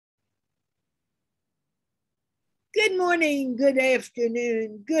Good morning, good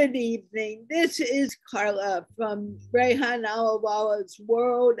afternoon, good evening. This is Carla from Rehan Allahwala's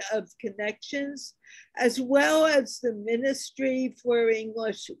World of Connections, as well as the Ministry for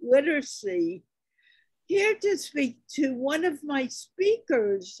English Literacy, here to speak to one of my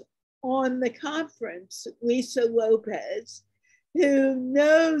speakers on the conference, Lisa Lopez, who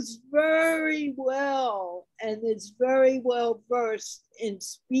knows very well and is very well versed in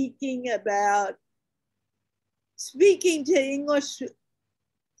speaking to English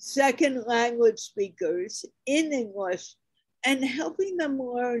second language speakers in English and helping them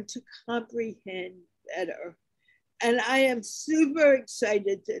learn to comprehend better. And I am super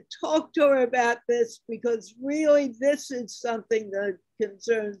excited to talk to her about this because really this is something that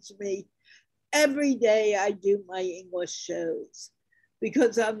concerns me every day I do my English shows,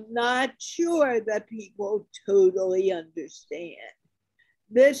 because I'm not sure that people totally understand.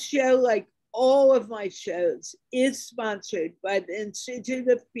 This show, like all of my shows, is sponsored by the Institute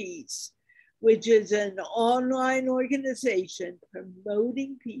of Peace, which is an online organization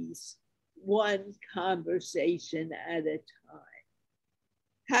promoting peace one conversation at a time.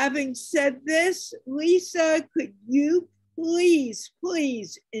 Having said this, Lisa, could you please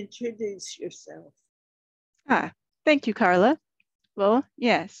introduce yourself? Thank you, Carla. Well,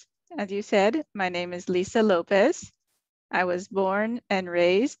 yes, as you said, my name is Lisa Lopez. I was born and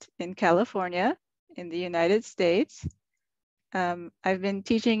raised in California in the United States. I've been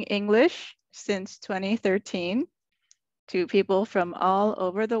teaching English since 2013 to people from all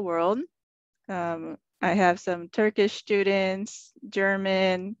over the world. I have some Turkish students,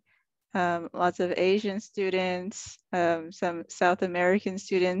 German, lots of Asian students, some South American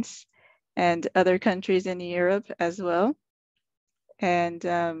students, and other countries in Europe as well. And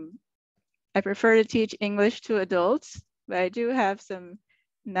I prefer to teach English to adults, but I do have some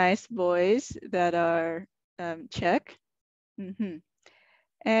nice boys that are Czech.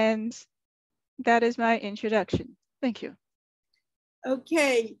 And that is my introduction. Thank you.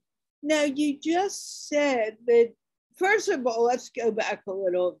 Okay, now you just said that, first of all, let's go back a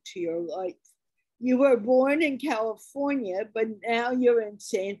little to your life. You were born in California, but now you're in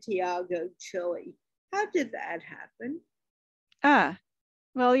Santiago, Chile. How did that happen?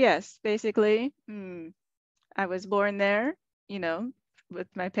 Well, yes, basically, I was born there, with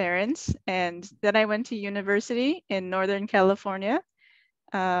my parents, and then I went to university in Northern California.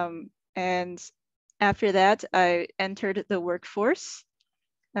 And after that, I entered the workforce.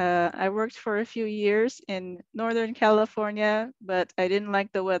 I worked for a few years in Northern California, but I didn't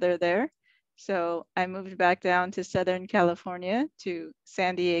like the weather there. So I moved back down to Southern California, to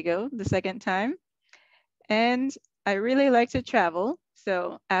San Diego the second time. And I really like to travel.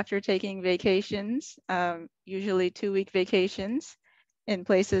 So after taking vacations, usually 2-week vacations in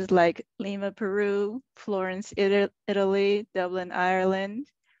places like Lima, Peru, Florence, Italy, Dublin, Ireland,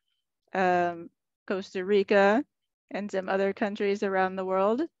 Costa Rica, and some other countries around the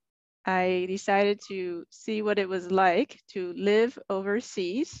world, I decided to see what it was like to live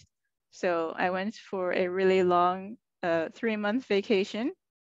overseas. So I went for a really long 3-month vacation.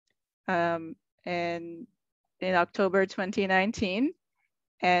 And in October 2019,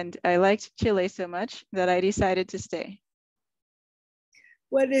 and I liked Chile so much that I decided to stay.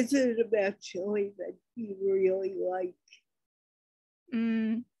 What is it about Chile that you really like?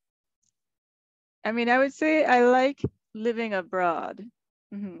 I would say I like living abroad.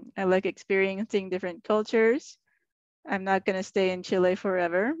 I like experiencing different cultures. I'm not going to stay in Chile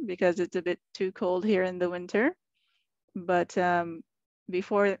forever because it's a bit too cold here in the winter. But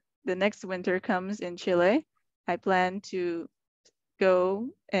before the next winter comes in Chile, I plan to go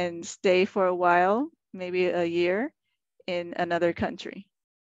and stay for a while, maybe a year, in another country.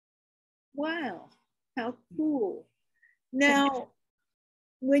 Wow, how cool. Now,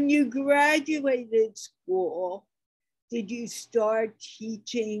 when you graduated school, did you start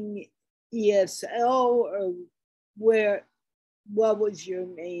teaching ESL, or what was your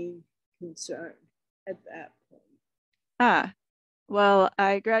main concern at that point? Well,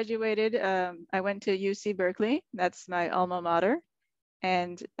 I graduated, I went to UC Berkeley, that's my alma mater,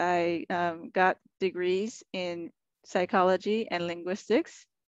 and I got degrees in psychology and linguistics.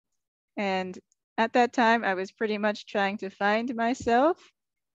 And at that time, I was pretty much trying to find myself.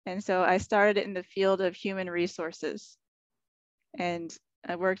 And so I started in the field of human resources. And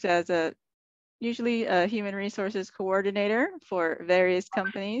I worked as usually a human resources coordinator for various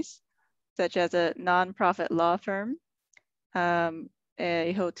companies, such as a nonprofit law firm,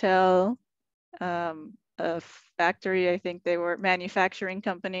 a hotel, a factory, I think they were manufacturing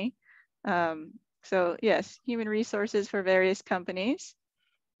company. So yes, human resources for various companies.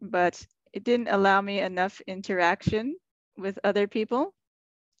 But it didn't allow me enough interaction with other people.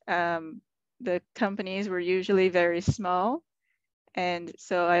 The companies were usually very small, and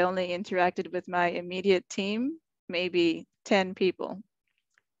so I only interacted with my immediate team, maybe 10 people.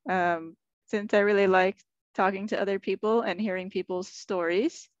 Since I really like talking to other people and hearing people's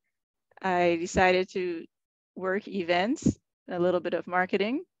stories, I decided to work events, a little bit of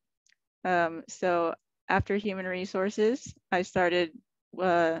marketing. So after human resources, I started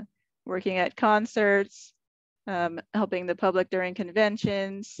working at concerts, helping the public during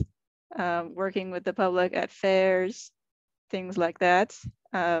conventions, working with the public at fairs, things like that.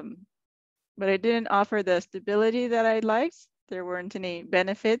 But I didn't offer the stability that I liked. There weren't any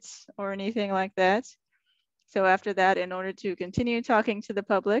benefits or anything like that. So after that, in order to continue talking to the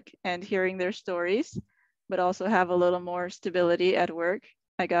public and hearing their stories, but also have a little more stability at work,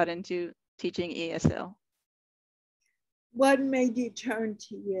 I got into teaching ESL. What made you turn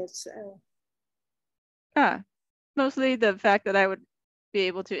to ESL? Mostly the fact that I would be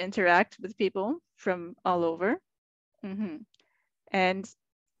able to interact with people from all over, and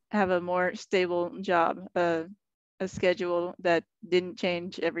have a more stable job, a schedule that didn't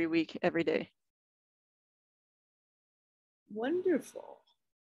change every week, every day. Wonderful.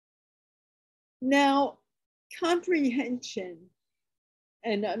 Now, comprehension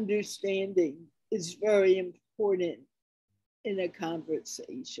and understanding is very important in a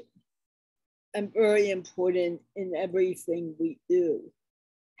conversation and very important in everything we do.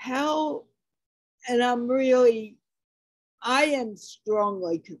 How, and I am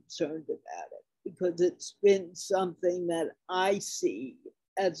strongly concerned about it because it's been something that I see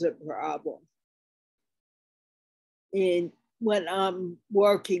as a problem when I'm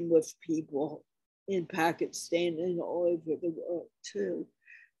working with people in Pakistan and all over the world too.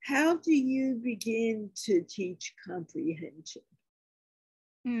 How do you begin to teach comprehension?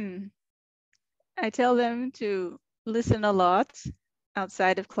 I tell them to listen a lot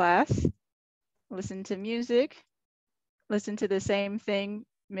outside of class, listen to music, listen to the same thing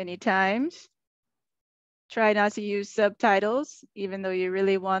many times. Try not to use subtitles, even though you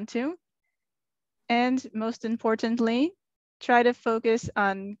really want to. And most importantly, try to focus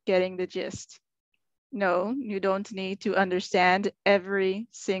on getting the gist. No, you don't need to understand every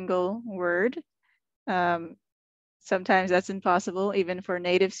single word. Sometimes that's impossible, even for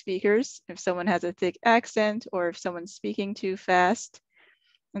native speakers, if someone has a thick accent or if someone's speaking too fast.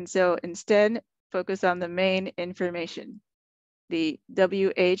 And so instead, focus on the main information, the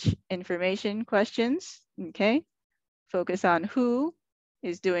WH information questions, okay? Focus on who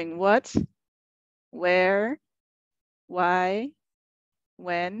is doing what, where, why,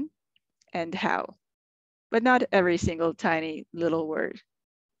 when, and how. But not every single tiny little word.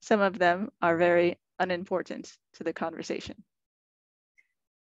 Some of them are very unimportant to the conversation.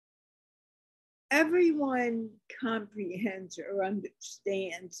 Everyone comprehends or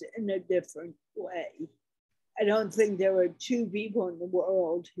understands in a different way. I don't think there are two people in the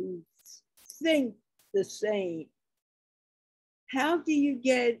world who think the same. How do you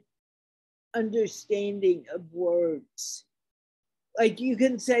get understanding of words? Like you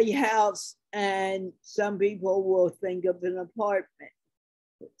can say house, and some people will think of an apartment.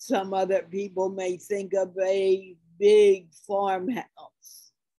 Some other people may think of a big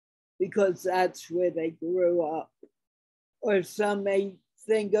farmhouse because that's where they grew up. Or some may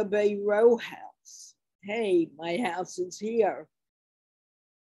think of a row house. Hey, my house is here.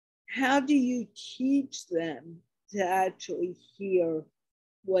 How do you teach them to actually hear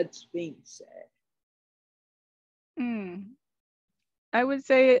what's being said? I would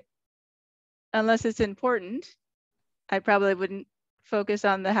say, unless it's important, I probably wouldn't focus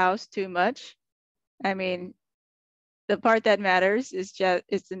on the house too much. I mean, the part that matters is just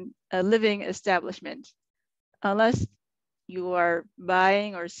it's a living establishment. Unless you are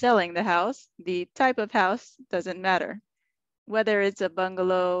buying or selling the house, the type of house doesn't matter. Whether it's a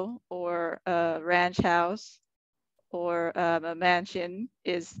bungalow or a ranch house or a mansion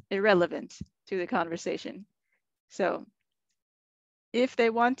is irrelevant to the conversation. So if they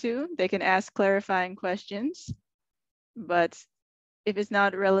want to, they can ask clarifying questions, but if it's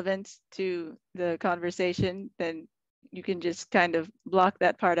not relevant to the conversation, then you can just kind of block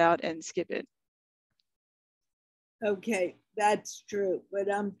that part out and skip it. Okay, that's true. But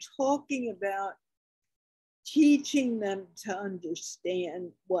I'm talking about teaching them to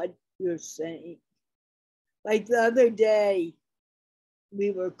understand what you're saying. Like the other day,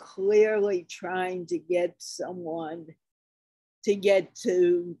 we were clearly trying to get someone to get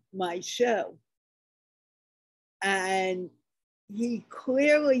to my show. And he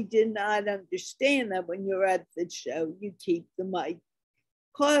clearly did not understand that when you're at the show, you keep the mic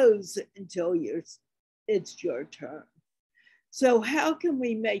close until it's your turn. So how can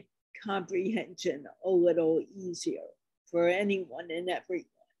we make comprehension a little easier for anyone and everyone?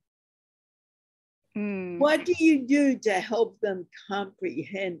 What do you do to help them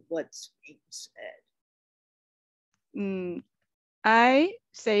comprehend what's being said? I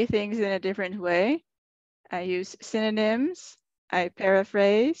say things in a different way. I use synonyms, I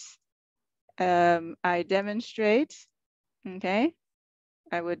paraphrase, I demonstrate, okay?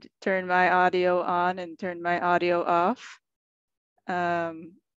 I would turn my audio on and turn my audio off.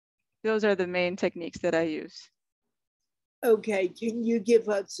 Those are the main techniques that I use. Okay, can you give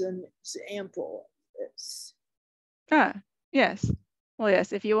us an example of this? Yes. Well,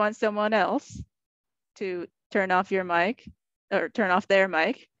 yes, if you want someone else to turn off your mic or turn off their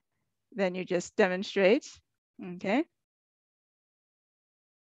mic, then you just demonstrate, okay?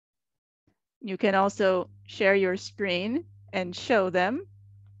 You can also share your screen and show them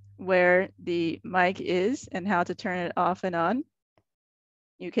where the mic is and how to turn it off and on.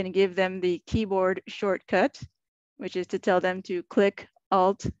 You can give them the keyboard shortcut, which is to tell them to click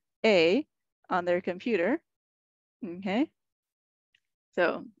Alt-A on their computer, okay?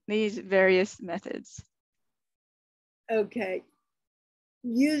 So these various methods. Okay,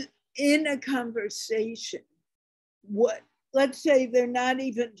 you in a conversation, let's say they're not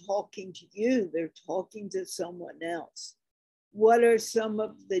even talking to you, they're talking to someone else. What are some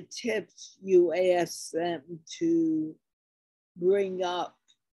of the tips you ask them to bring up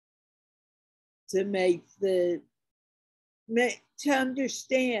to to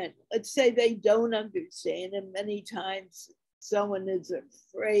understand? Let's say they don't understand, and many times someone is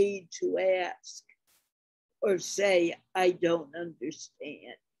afraid to ask or say, I don't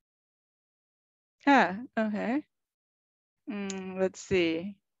understand. Okay. Let's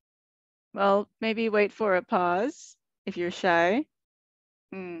see. Well, maybe wait for a pause if you're shy.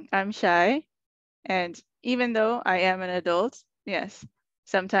 I'm shy. And even though I am an adult, yes,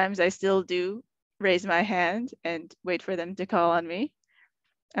 sometimes I still do raise my hand and wait for them to call on me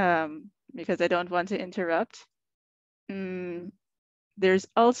because I don't want to interrupt. There's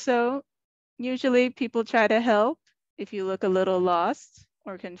also, usually people try to help if you look a little lost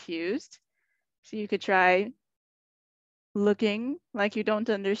or confused. So you could try looking like you don't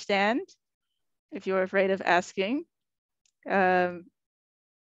understand if you're afraid of asking. You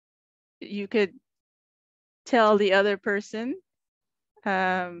could tell the other person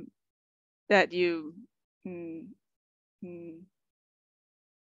that you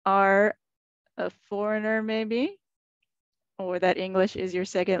are a foreigner maybe, or that English is your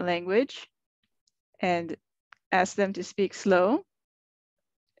second language, and ask them to speak slow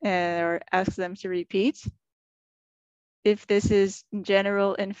or ask them to repeat. If this is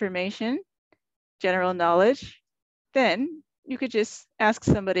general information, general knowledge, then you could just ask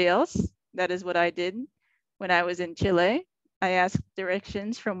somebody else. That is what I did when I was in Chile. I asked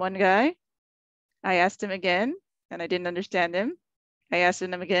directions from one guy. I asked him again, and I didn't understand him. I asked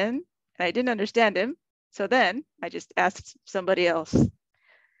him again, and I didn't understand him. So then I just asked somebody else.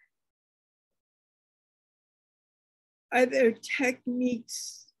 Are there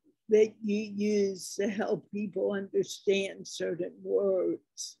techniques that you use to help people understand certain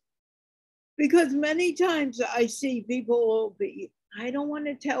words? Because many times I see people will be, I don't want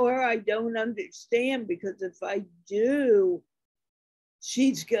to tell her I don't understand, because if I do,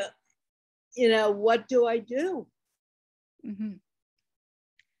 she's going, what do I do?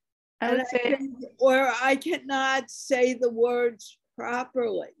 I would say, or I cannot say the words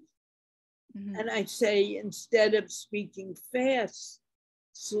properly. And I say, instead of speaking fast,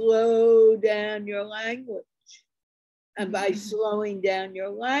 slow down your language. And by slowing down your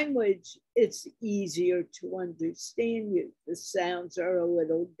language, it's easier to understand you. The sounds are a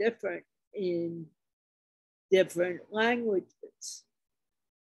little different in different languages.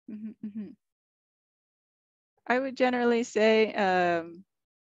 I would generally say,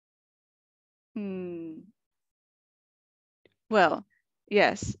 well,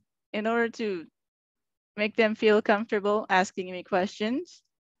 yes, in order to make them feel comfortable asking me questions,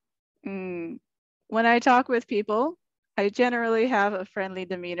 when I talk with people, I generally have a friendly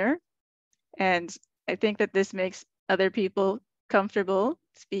demeanor, and I think that this makes other people comfortable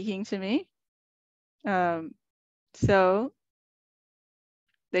speaking to me. So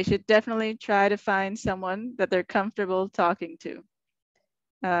they should definitely try to find someone that they're comfortable talking to.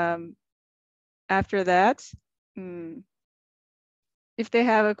 After that, if they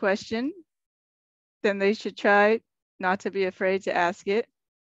have a question, then they should try not to be afraid to ask it.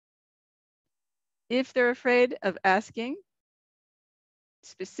 If they're afraid of asking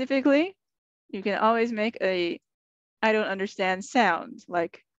specifically, you can always make a I don't understand sound,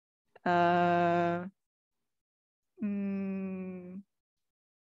 like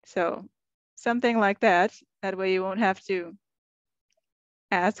so something like that. That way you won't have to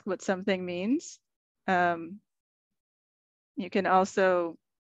ask what something means. You can also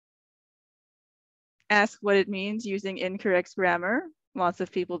ask what it means using incorrect grammar. Lots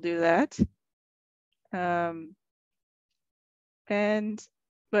of people do that.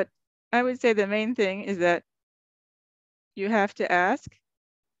 But I would say the main thing is that you have to ask,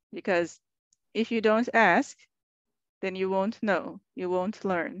 because if you don't ask, then you won't know, you won't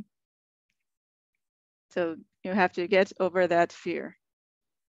learn. So you have to get over that fear.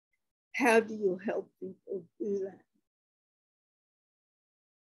 How do you help people do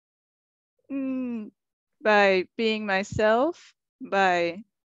that? By being myself, by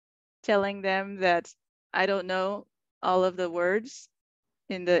telling them that I don't know all of the words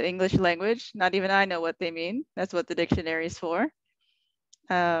in the English language. Not even I know what they mean. That's what the dictionary is for.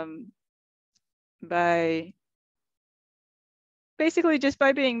 By basically just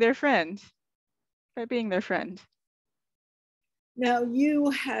by being their friend, Now,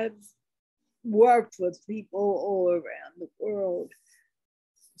 you have worked with people all around the world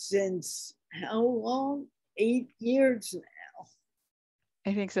since how long? 8 years now.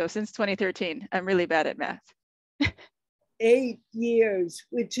 I think so, since 2013. I'm really bad at math. 8 years,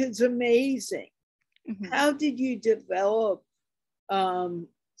 which is amazing. Mm-hmm. How did you develop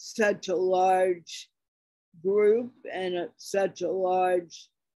such a large group and such a large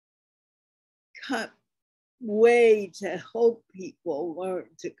way to help people learn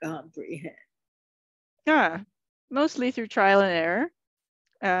to comprehend? Mostly through trial and error.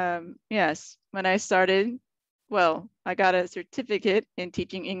 Yes, when I started, well, I got a certificate in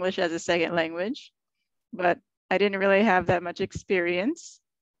teaching English as a second language, but I didn't really have that much experience.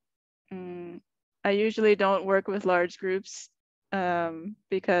 I usually don't work with large groups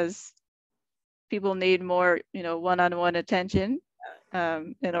because people need more, one-on-one attention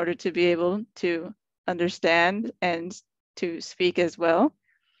in order to be able to understand and to speak as well.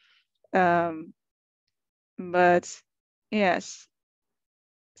 But yes,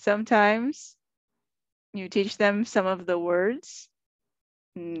 sometimes you teach them some of the words.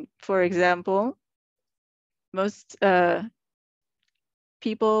 For example, most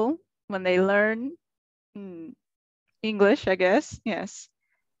people, when they learn English, I guess, yes,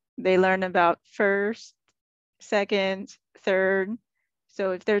 they learn about first, second, third.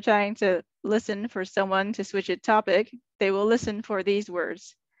 So if they're trying to listen for someone to switch a topic, they will listen for these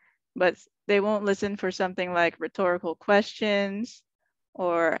words, but they won't listen for something like rhetorical questions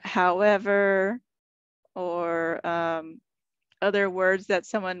or however, or other words that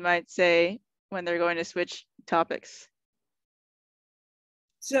someone might say when they're going to switch topics.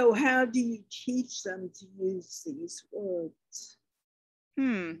 So how do you teach them to use these words?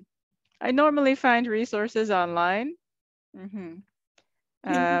 I normally find resources online. Can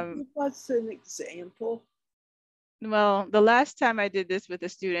you give us an example? Well, the last time I did this with a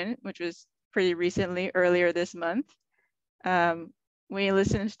student, which was pretty recently, earlier this month, we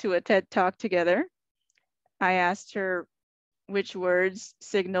listened to a TED Talk together. I asked her which words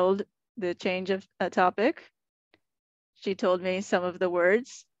signaled the change of a topic. She told me some of the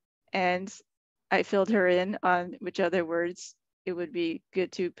words, and I filled her in on which other words it would be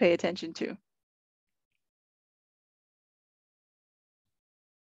good to pay attention to.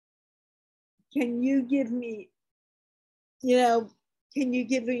 Can you give me, can you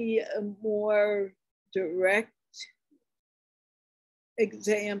give me a more direct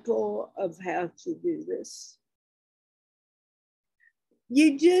example of how to do this?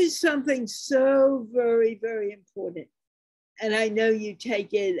 You do something so very, very important. And I know you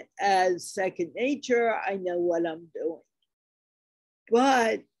take it as second nature. I know what I'm doing.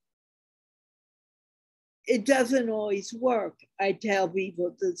 But it doesn't always work. I tell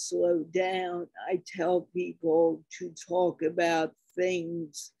people to slow down. I tell people to talk about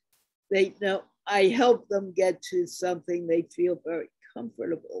things they know. I help them get to something they feel very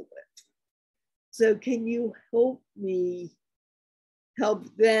comfortable with. So can you help me help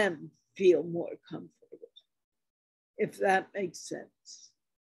them feel more comfortable, if that makes sense?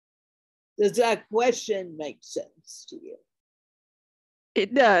 Does that question make sense to you?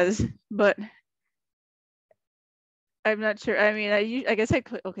 It does, but I'm not sure. I mean, I guess I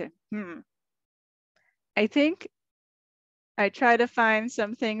could, okay. I think I try to find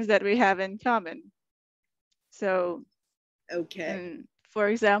some things that we have in common. So, okay. For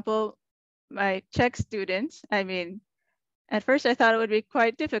example, my Czech student, I mean, at first I thought it would be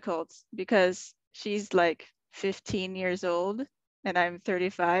quite difficult because she's like 15 years old and I'm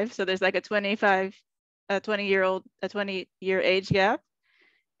 35. So there's like a 25 a 20-year age gap.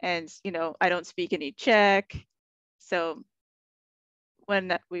 And, you know, I don't speak any Czech. So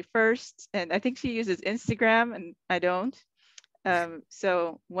when we first, and I think she uses Instagram and I don't.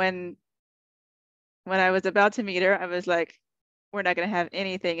 So when I was about to meet her, I was like, we're not going to have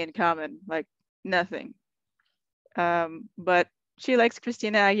anything in common, like nothing. But she likes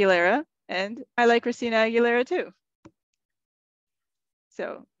Christina Aguilera, and I like Christina Aguilera too.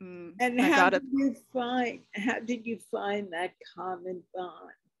 So and how did you find that common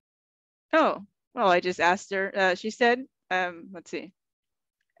bond? Oh, well, I just asked her. She said, let's see.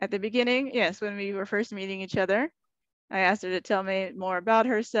 At the beginning, yes, when we were first meeting each other, I asked her to tell me more about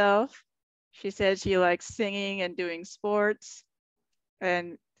herself. She said she likes singing and doing sports.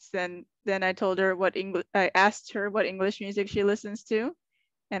 And then I told her I asked her what English music she listens to.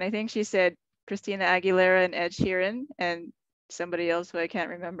 And I think she said Christina Aguilera and Ed Sheeran and somebody else who I can't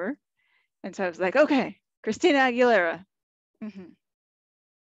remember. And so I was like, okay, Christina Aguilera. Mm-hmm.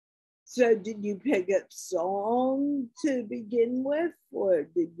 So did you pick up song to begin with, or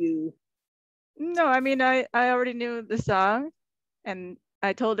did you? No, I mean, I already knew the song, and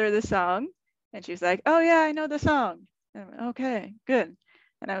I told her the song, and she was like, oh yeah, I know the song. And I went, okay, good.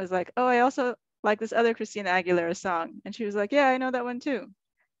 And I was like, oh, I also like this other Christina Aguilera song. And she was like, yeah, I know that one too.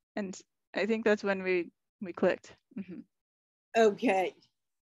 And I think that's when we clicked. Mm-hmm. Okay.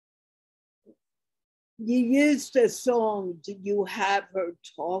 You used a song. Did you have her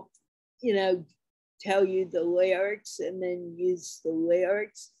talk, tell you the lyrics and then use the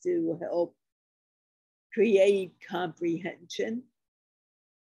lyrics to help create comprehension?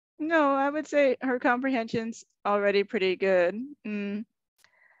 No, I would say her comprehension's already pretty good.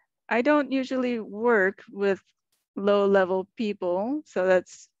 I don't usually work with low-level people, so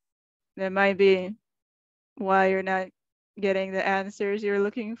that might be why you're not getting the answers you're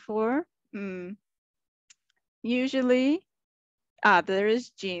looking for. Usually, there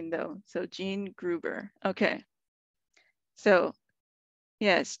is Jean though. So Jean Gruber. Okay. So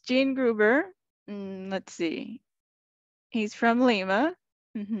yes, Jean Gruber. Let's see. He's from Lima.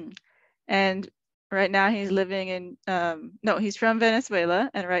 And right now he's living in, no, he's from Venezuela.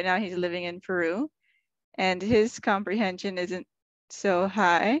 And right now he's living in Peru. And his comprehension isn't so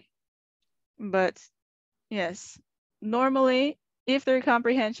high. But yes, normally, if their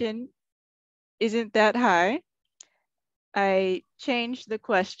comprehension isn't that high, I change the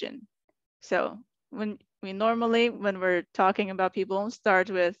question. So when we're talking about people, start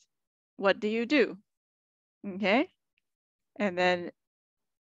with, what do you do? Okay. And then,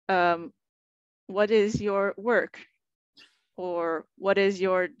 what is your work? Or what is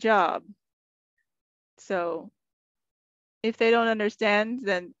your job? So if they don't understand,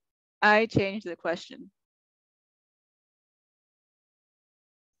 then I change the question.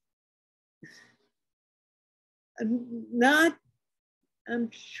 I'm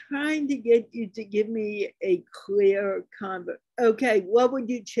trying to get you to give me a clear convert. Okay, what would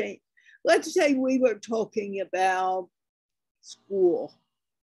you change? Let's say we were talking about school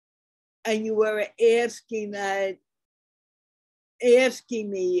and you were asking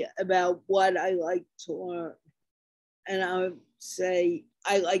me about what I like to learn. And I would say,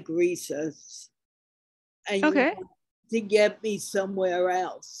 I like recess. And you want to get me somewhere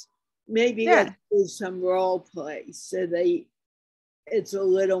else. Maybe let's do some role play so it's a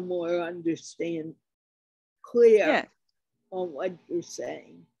little more clear on what you're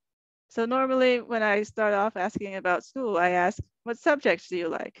saying. So normally when I start off asking about school, I ask, what subjects do you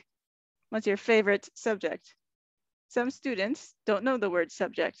like? What's your favorite subject? Some students don't know the word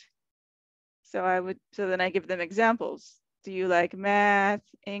subject. So then I give them examples. Do you like math,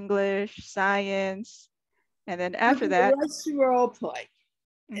 English, science? And then after that. Let's role play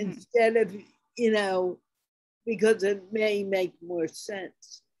instead of, because it may make more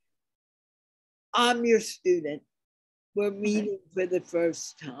sense. I'm your student. We're meeting for the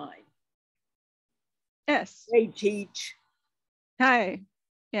first time. Yes. They teach. Hi.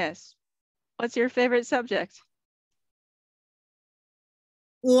 Yes. What's your favorite subject?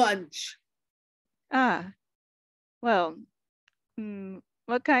 Lunch. Well,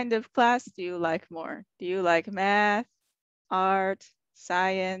 what kind of class do you like more? Do you like math, art,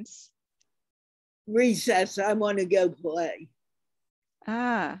 science? Recess. I want to go play.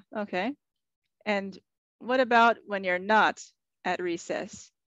 Okay. And what about when you're not at recess?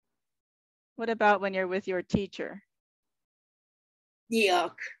 What about when you're with your teacher?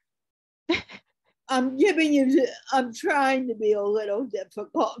 Yuck. I'm trying to be a little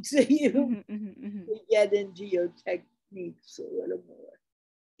difficult so you get into your techniques a little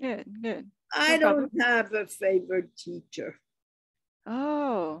more. Good. I don't have a favorite teacher.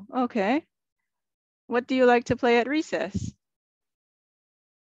 Oh, okay. What do you like to play at recess?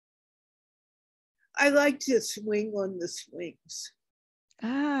 I like to swing on the swings.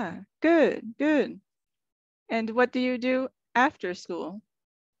 Ah, good, good. And what do you do after school?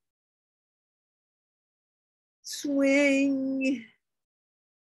 Swing,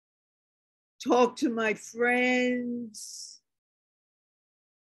 talk to my friends,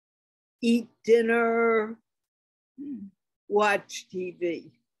 eat dinner, watch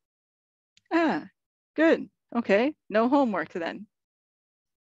TV. Ah, good. Okay, no homework then.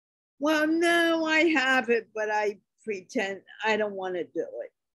 Well, no, I have it, but I pretend I don't want to do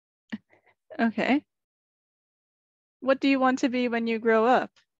it. Okay. What do you want to be when you grow up?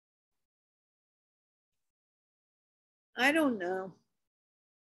 I don't know.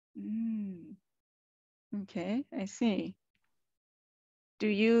 Okay, I see. Do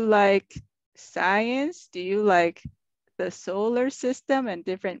you like science? Do you like the solar system and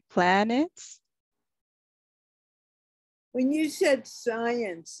different planets? When you said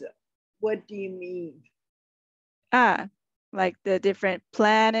science, what do you mean? Ah, like the different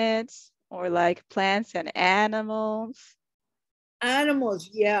planets or like plants and animals? Animals,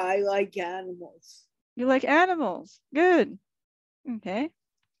 yeah, I like animals. You like animals. Good. Okay.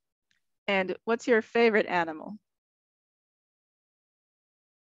 And what's your favorite animal?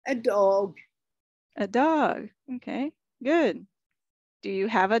 A dog. A dog. Okay, good. Do you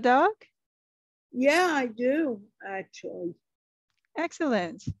have a dog? Yeah, I do, actually.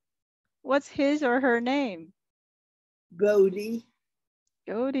 Excellent. What's his or her name? Goaty.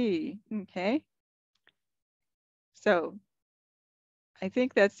 Jody. Okay. So I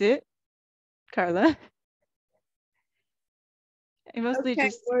think that's it, Carla. I mostly Okay,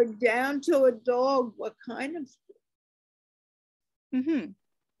 just, we're down to a dog. What kind of, what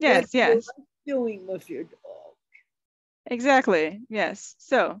yes, do you yes, like doing with your dog? exactly. Yes.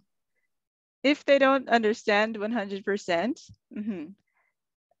 So if they don't understand 100%,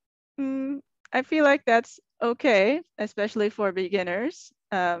 I feel like that's okay, especially for beginners.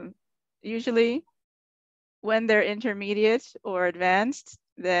 Usually when they're intermediate or advanced,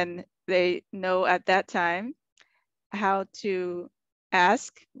 then they know at that time how to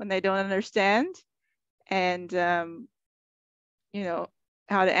ask when they don't understand, and you know,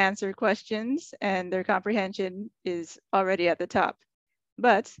 how to answer questions, and their comprehension is already at the top.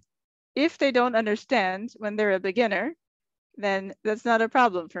 But if they don't understand when they're a beginner, then that's not a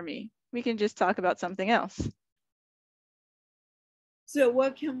problem for me. We can just talk about something else. So,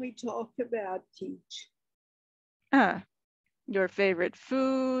 what can we talk about, Teach? Ah, your favorite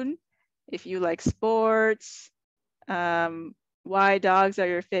food, if you like sports, why dogs are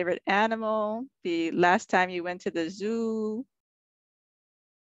your favorite animal, the last time you went to the zoo.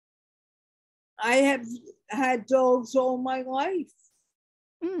 I have had dogs all my life.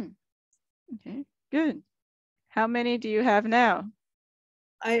 Okay, good. How many do you have now?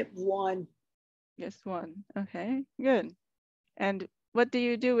 I have one. Just one. Okay, good. And what do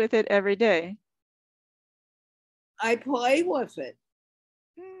you do with it every day? I play with it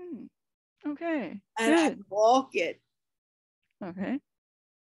Okay, and I good. walk it. Okay.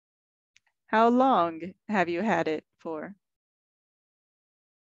 How long have you had it for?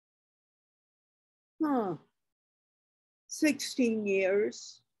 Huh. 16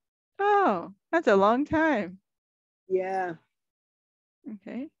 years. Oh, that's a long time. Yeah.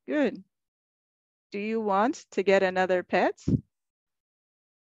 Okay, good. Do you want to get another pet?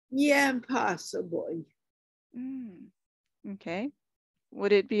 Yeah, possibly. Okay.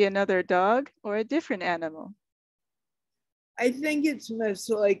 Would it be another dog or a different animal? I think it's most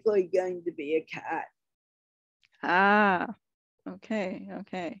likely going to be a cat. Ah, okay,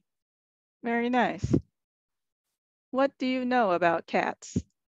 okay. Very nice. What do you know about cats?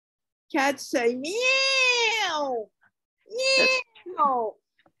 Cats say meow, That's meow.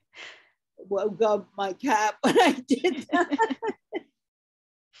 Woke up my cat when I did that.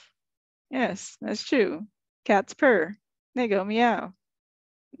 yes, that's true. Cats purr. They go meow.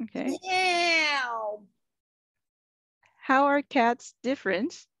 Okay. Meow. How are cats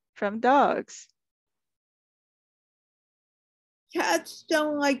different from dogs? Cats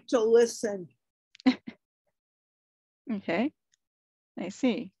don't like to listen. Okay, I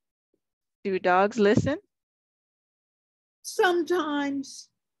see. Do dogs listen? Sometimes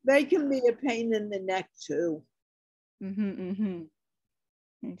they can be a pain in the neck too.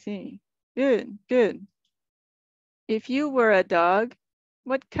 I see. Good, good. If you were a dog,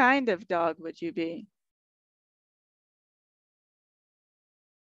 what kind of dog would you be?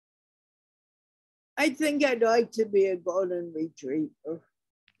 I think I'd like to be a golden retriever.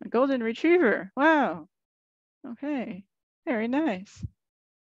 A golden retriever. Wow. Okay. Very nice.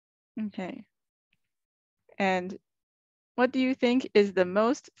 Okay. And what do you think is the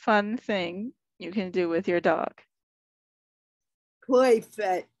most fun thing you can do with your dog? Play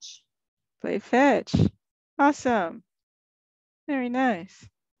fetch. Play fetch. Awesome. Very nice.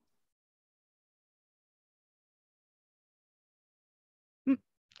 Mm.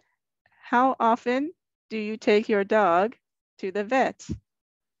 How often do you take your dog to the vet?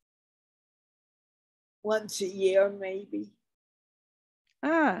 Once a year, maybe.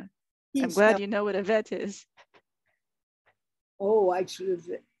 Ah, I'm He's glad you know what a vet is. Oh, I should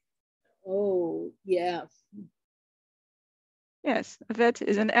have. Oh, yeah. Yes, a vet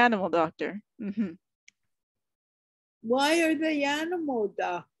is an animal doctor. Why are they animal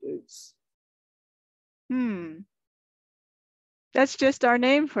doctors? That's just our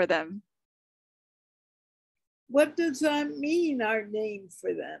name for them. What does that mean, our name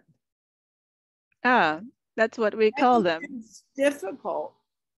for them? Ah, that's what we call them. It's difficult.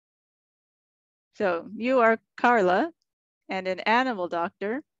 So you are Carla, and an animal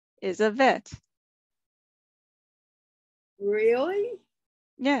doctor is a vet. Really?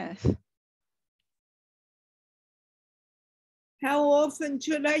 Yes. How often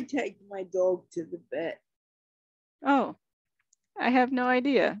should I take my dog to the vet? Oh, I have no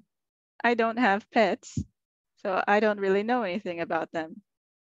idea. I don't have pets, so I don't really know anything about them.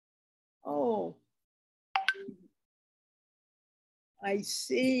 Oh, I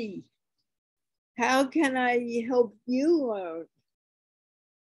see. How can I help you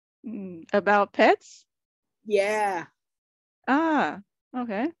learn? About pets? Yeah. Ah,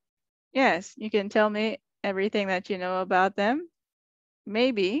 okay. Yes, you can tell me everything that you know about them.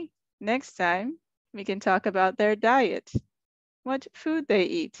 Maybe next time we can talk about their diet, what food they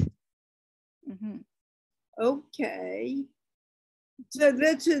eat. Okay. So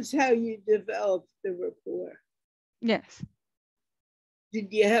this is how you develop the rapport. Yes, Did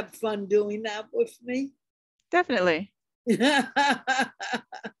you have fun doing that with me? definitely.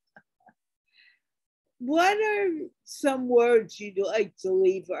 What are some words you'd like to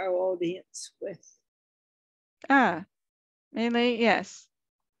leave our audience with? Ah, mainly, yes.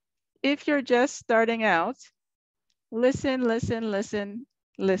 If you're just starting out, listen, listen, listen,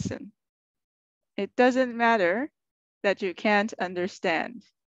 listen. It doesn't matter that you can't understand.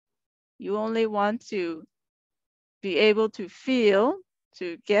 You only want to be able to feel,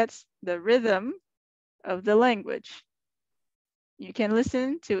 to get the rhythm of the language. You can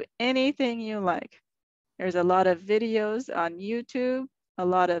listen to anything you like. There's a lot of videos on YouTube, a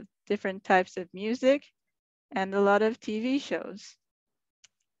lot of different types of music, and a lot of TV shows.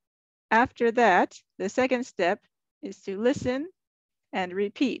 After that, the second step is to listen and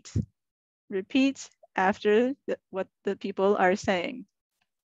repeat. Repeat after what the people are saying.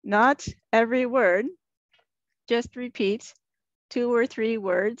 Not every word, just repeat 2 or 3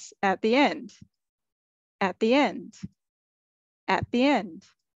 words at the end. At the end. At the end.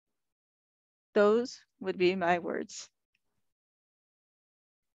 Those would be my words.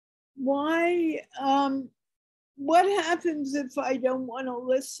 Why? What happens if I don't want to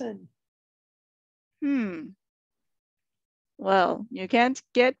listen? Well, you can't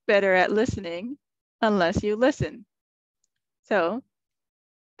get better at listening unless you listen. So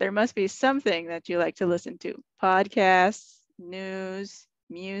there must be something that you like to listen to. Podcasts, news,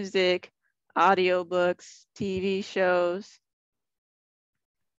 music, audiobooks, TV shows.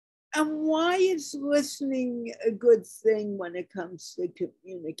 And why is listening a good thing when it comes to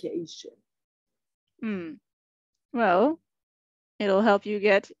communication? Well, it'll help you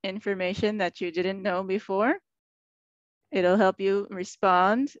get information that you didn't know before. It'll help you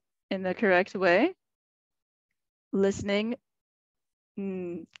respond in the correct way. Listening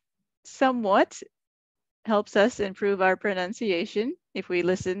somewhat helps us improve our pronunciation if we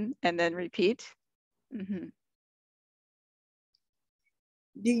listen and then repeat.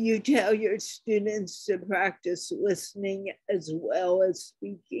 Do you tell your students to practice listening as well as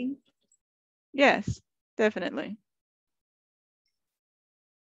speaking? Yes, definitely.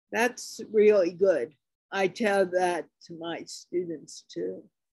 That's really good. I tell that to my students too.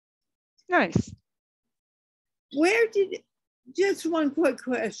 Nice. Just one quick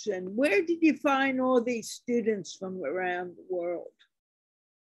question. Where did you find all these students from around the world?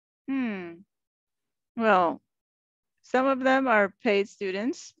 Well, some of them are paid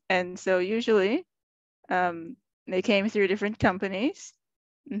students, and so usually they came through different companies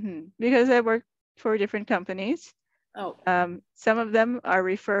because I work for different companies. Oh, some of them are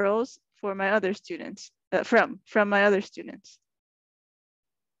referrals for my other students, from my other students.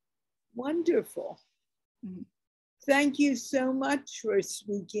 Wonderful. Thank you so much for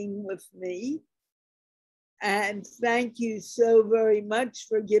speaking with me. And thank you so very much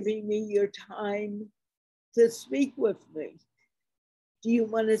for giving me your time to speak with me. Do you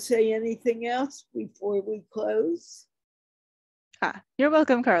want to say anything else before we close? You're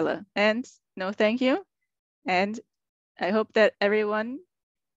welcome, Carla. And no, thank you. And I hope that everyone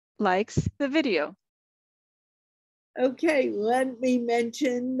likes the video. Okay, let me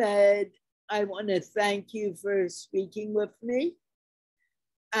mention that I want to thank you for speaking with me.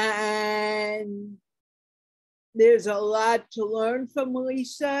 And there's a lot to learn from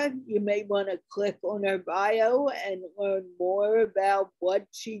Lisa. You may want to click on her bio and learn more about what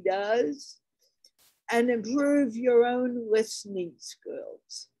she does and improve your own listening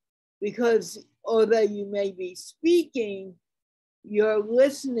skills. Because although you may be speaking, your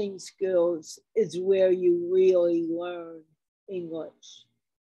listening skills is where you really learn English.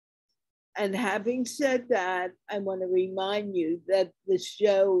 And having said that, I want to remind you that the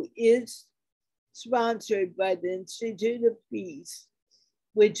show is sponsored by the Institute of Peace,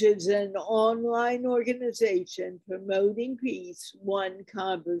 which is an online organization promoting peace one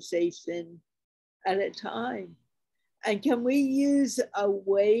conversation at a time. And can we use a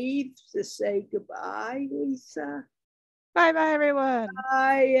wave to say goodbye, Lisa? Bye-bye, everyone.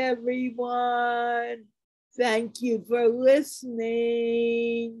 Bye, everyone. Thank you for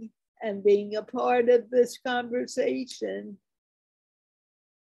listening and being a part of this conversation.